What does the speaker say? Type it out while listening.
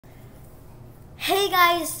Hey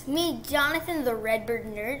guys, me Jonathan the Redbird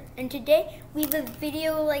Nerd, and today we have a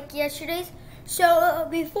video like yesterday's. So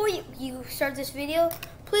before you start this video,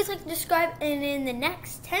 please like and subscribe, and in the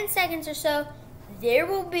next 10 seconds or so, there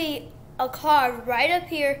will be a card right up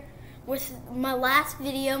here with my last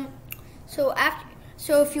video. So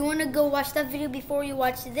if you want to go watch that video before you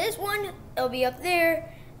watch this one, it'll be up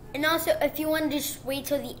there. And also, if you want to just wait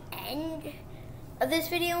till the end of this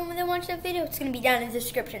video and then watch that video, it's going to be down in the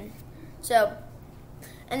description. So,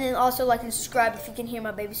 and then also like and subscribe if you can hear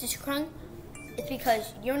my baby sister crying. It's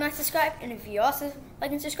because you're not subscribed, and if you also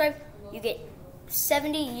like and subscribe, you get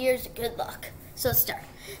 70 years of good luck. So let's start.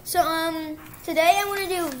 So today I want to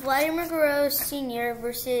do Vladimir Guerrero Sr.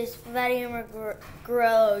 versus Vladimir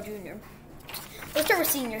Guerrero Jr. Let's start with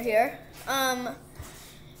Senior here.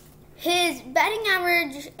 His batting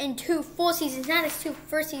average in 2 full seasons, not his 2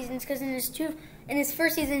 first seasons, because in his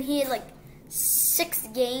first season he had like 6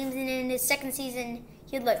 games, and in his second season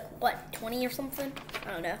he had like, what, 20 or something?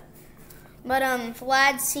 I don't know. But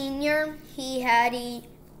Vlad Sr., he had a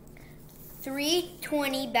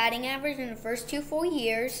 320 batting average in the first 2 full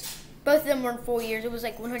years. Both of them were in 4 years. It was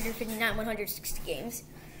like 159, 160 games.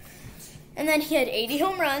 And then he had 80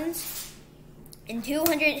 home runs and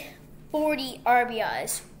 240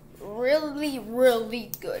 RBIs. Really,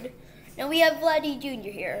 really good. Now we have Vladdy Jr.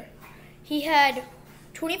 here. He had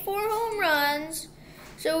 24 home runs.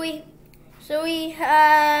 So he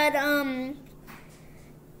had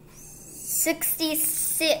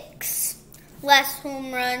 66 less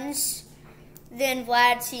home runs than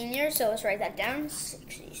Vlad Sr. So let's write that down.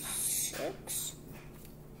 66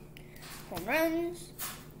 home runs.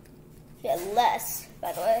 He had less,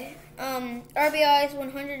 by the way. RBIs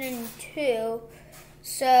 102.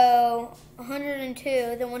 So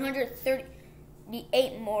 102, then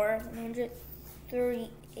 138 more.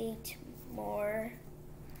 138 more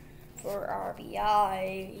for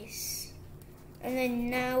RBIs. And then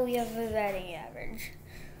now we have a batting average.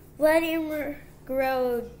 Vladimir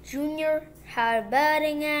Guerrero Jr. had a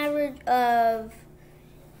batting average of,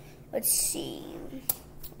 let's see,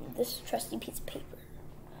 this trusty piece of paper.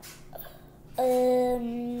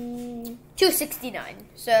 269.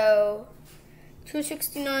 So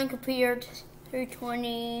 269 compared to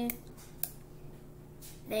 320.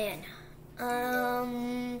 Man.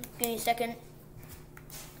 Give me a second.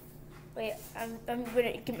 Wait, I'm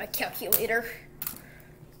gonna get my calculator.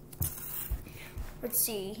 Let's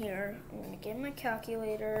see here. I'm gonna get my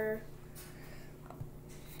calculator.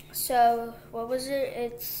 So what was it?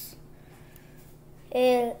 It's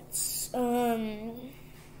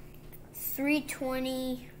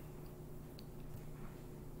 320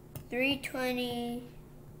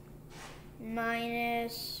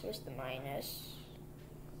 minus, where's the minus?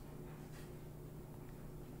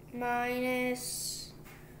 Minus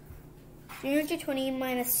 320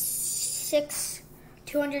 minus 6,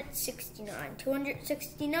 269.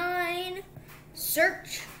 269,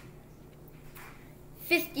 search,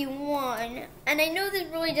 51. And I know this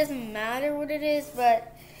really doesn't matter what it is,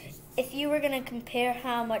 but if you were going to compare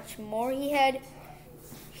how much more he had,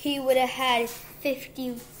 he would have had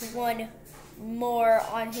 51 more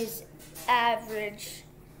on his average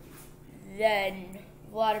than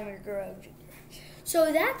Vladimir Guerrero Jr.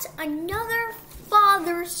 So that's another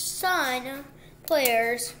father-son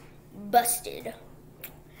players busted.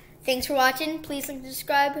 Thanks for watching. Please like and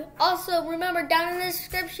subscribe. Also, remember, down in the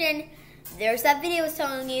description, there's that video I was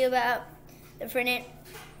telling you about, the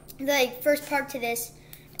first part to this.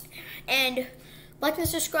 And like and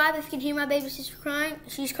subscribe if you can hear my baby sister crying.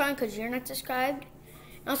 She's crying because you're not subscribed.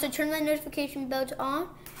 And also turn that notification bell to on.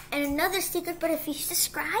 And another secret, but if you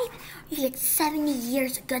subscribe, you get 70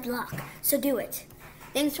 years of good luck. So do it.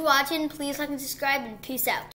 Thanks for watching. Please like and subscribe, and peace out.